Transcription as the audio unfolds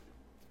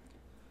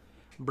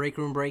Break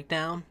Room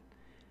Breakdown,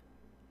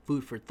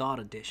 Food for Thought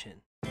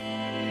edition.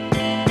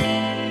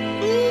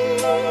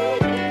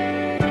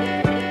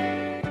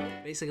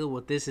 Basically,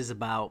 what this is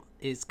about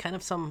is kind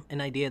of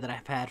an idea that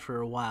I've had for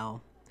a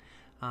while.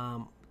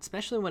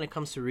 Especially when it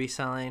comes to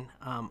reselling,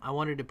 I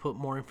wanted to put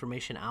more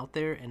information out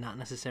there and not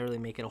necessarily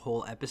make it a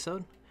whole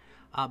episode,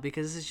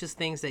 because it's just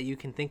things that you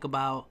can think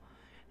about,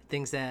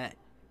 things that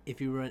if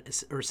you run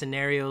or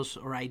scenarios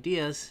or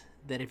ideas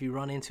that if you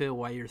run into it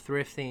while you're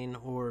thrifting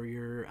or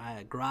you're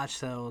at garage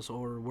sales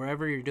or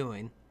wherever you're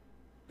doing,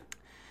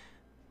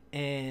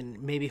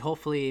 and maybe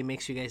hopefully it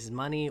makes you guys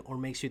money or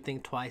makes you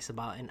think twice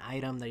about an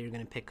item that you're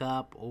going to pick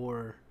up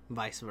or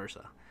vice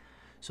versa.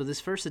 So this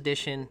first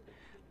edition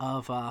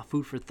of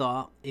Food for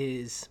Thought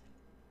is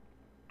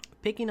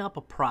picking up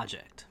a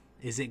project.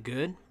 Is it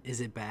good?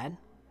 Is it bad?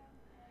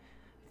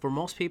 For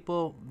most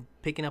people,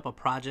 picking up a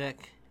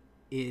project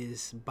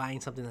is buying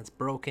something that's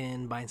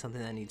broken, buying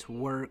something that needs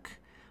work,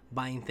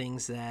 buying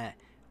things that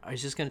are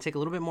just going to take a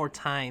little bit more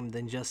time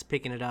than just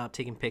picking it up,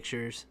 taking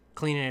pictures,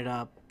 cleaning it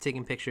up,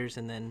 taking pictures,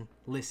 and then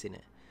listing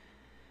it.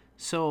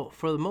 So,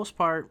 for the most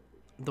part,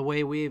 the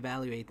way we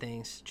evaluate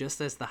things, just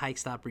as the hike,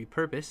 stop,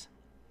 repurpose,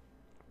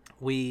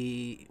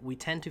 we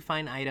tend to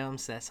find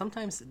items that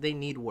sometimes they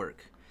need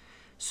work.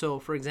 So,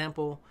 for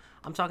example,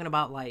 I'm talking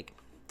about like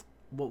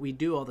what we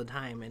do all the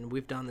time, and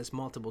we've done this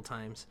multiple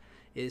times,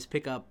 is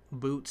pick up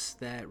boots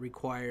that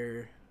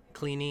require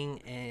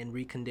cleaning and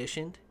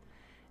reconditioned.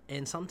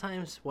 And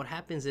sometimes what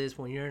happens is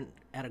when you're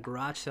at a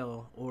garage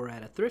sale or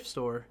at a thrift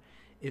store,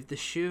 if the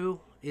shoe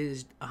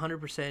is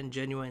 100%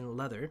 genuine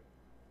leather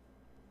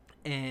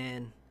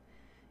and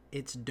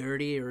it's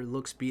dirty or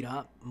looks beat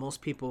up,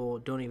 most people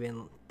don't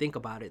even think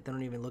about it. They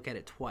don't even look at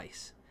it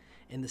twice.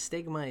 And the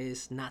stigma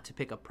is not to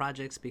pick up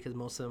projects because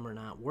most of them are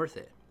not worth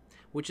it,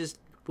 which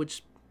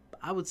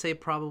I would say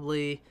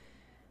probably,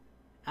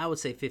 I would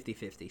say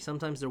 50-50.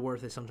 Sometimes they're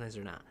worth it, sometimes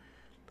they're not.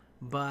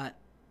 But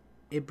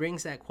it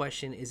brings that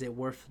question, is it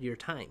worth your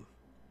time?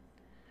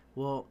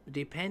 Well,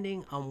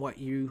 depending on what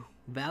you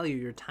value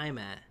your time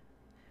at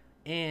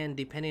and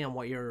depending on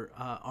what your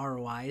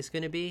ROI is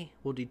going to be,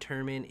 will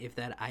determine if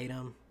that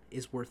item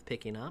is worth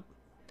picking up.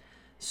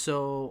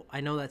 So I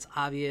know that's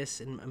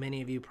obvious and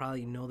many of you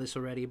probably know this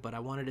already, but I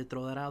wanted to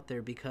throw that out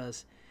there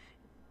because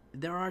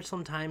there are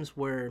some times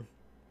where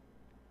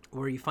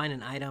you find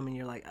an item and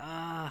you're like,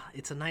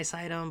 it's a nice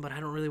item, but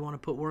I don't really want to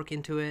put work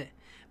into it.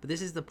 But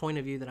this is the point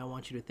of view that I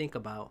want you to think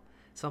about.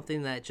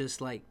 Something that just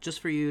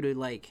for you to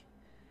like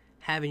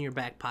have in your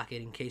back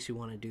pocket in case you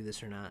want to do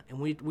this or not. And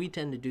we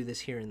tend to do this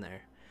here and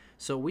there.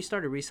 So we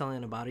started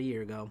reselling about a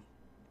year ago.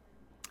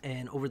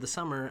 And over the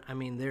summer, I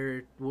mean,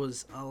 there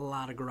was a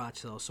lot of garage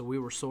sales. So we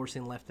were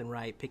sourcing left and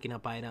right, picking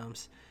up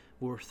items.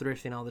 We were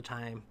thrifting all the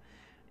time.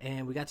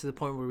 And we got to the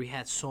point where we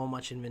had so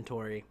much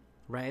inventory,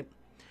 right?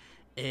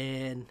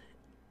 And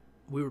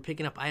we were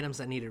picking up items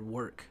that needed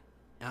work.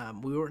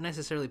 We weren't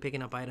necessarily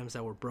picking up items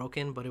that were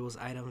broken, but it was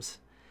items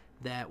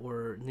that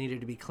were needed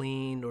to be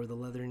cleaned, or the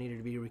leather needed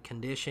to be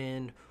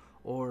reconditioned,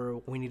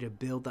 or we need to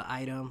build the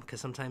item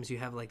because sometimes you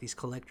have like these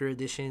collector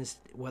editions,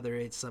 whether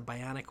it's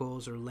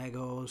Bionicles or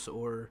Legos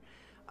or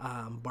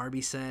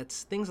Barbie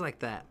sets, things like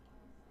that.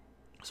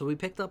 So we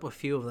picked up a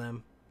few of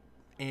them,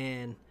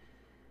 and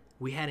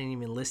we hadn't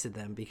even listed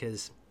them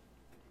because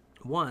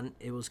one,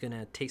 it was going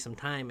to take some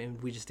time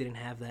and we just didn't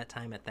have that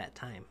time at that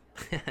time.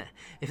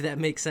 If that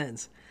makes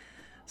sense.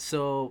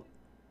 So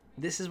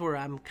this is where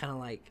I'm kind of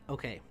like,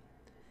 okay,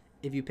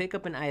 if you pick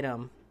up an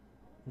item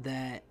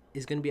that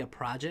is going to be a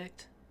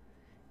project,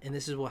 and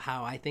this is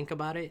how I think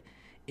about it,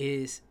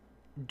 is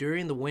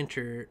during the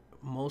winter,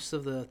 most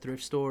of the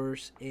thrift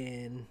stores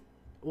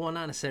well,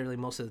 not necessarily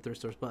most of the thrift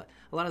stores, but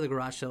a lot of the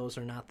garage sales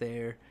are not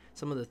there.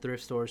 Some of the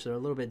thrift stores are a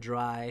little bit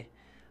dry,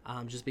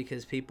 just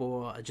because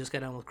people just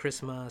got done with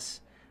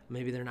Christmas.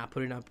 Maybe they're not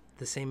putting up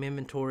the same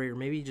inventory, or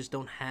maybe you just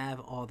don't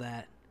have all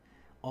that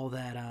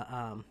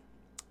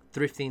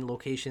thrifting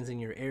locations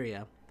in your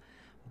area.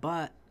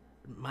 But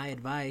my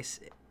advice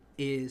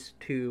is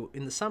to,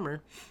 in the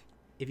summer,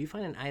 if you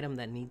find an item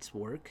that needs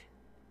work,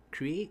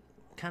 create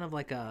kind of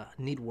like a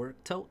need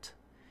work tote.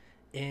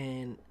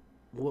 And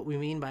what we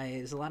mean by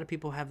it is a lot of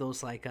people have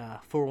those like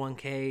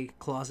 401k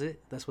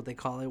closet. That's what they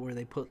call it, where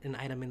they put an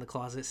item in the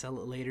closet, sell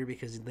it later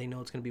because they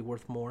know it's going to be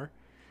worth more.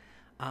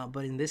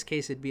 But in this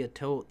case, it'd be a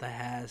tote that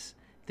has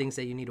things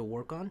that you need to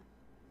work on,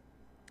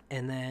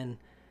 and then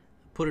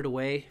put it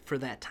away for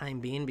that time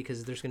being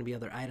because there's going to be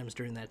other items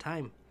during that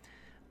time.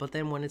 But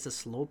then when it's a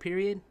slow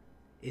period,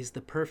 is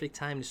the perfect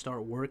time to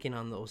start working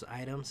on those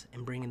items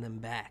and bringing them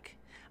back.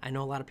 I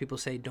know a lot of people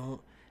say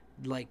don't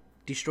like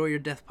destroy your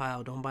death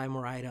pile, don't buy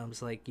more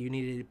items, like you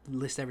need to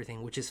list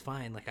everything, which is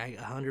fine. Like I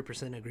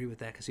 100% agree with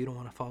that because you don't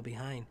want to fall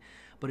behind.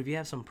 But if you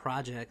have some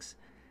projects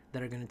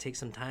that are going to take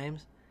some time,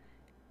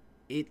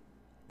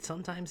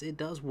 sometimes it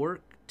does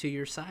work to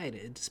your side,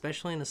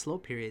 especially in a slow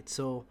period.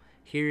 So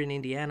here in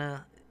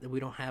Indiana, we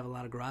don't have a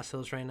lot of garage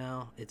sales right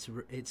now. It's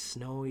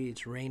snowy,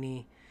 it's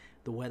rainy,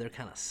 the weather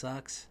kind of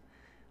sucks.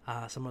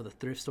 Some of the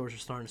thrift stores are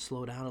starting to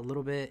slow down a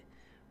little bit,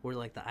 where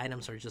like the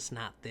items are just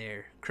not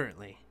there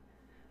currently.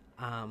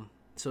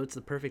 So it's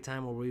the perfect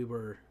time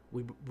where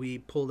we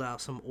pulled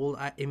out some old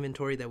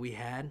inventory that we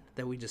had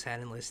that we just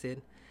hadn't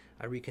listed.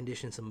 I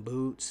reconditioned some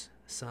boots,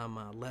 some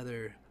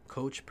leather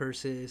Coach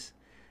purses,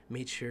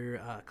 made sure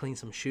cleaned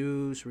some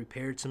shoes,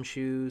 repaired some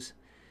shoes,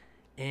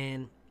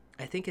 and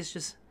I think it's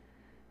just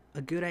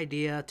a good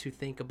idea to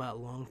think about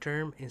long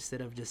term instead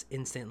of just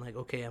instant, like,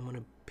 okay, I'm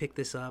gonna pick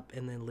this up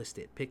and then list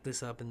it, pick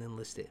this up and then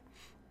list it.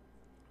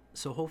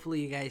 So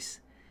hopefully you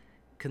guys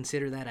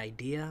consider that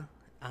idea.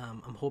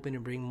 I'm hoping to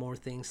bring more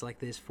things like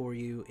this for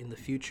you in the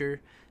future,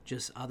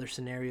 just other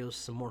scenarios,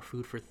 some more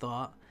food for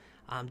thought,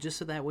 just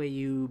so that way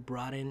you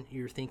broaden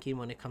your thinking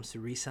when it comes to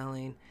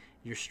reselling,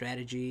 your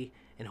strategy,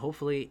 and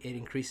hopefully it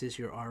increases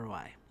your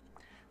ROI.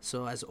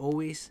 So as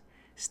always,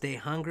 stay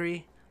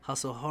hungry,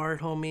 hustle hard,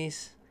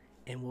 homies,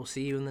 and we'll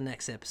see you in the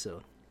next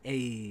episode.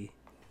 Hey.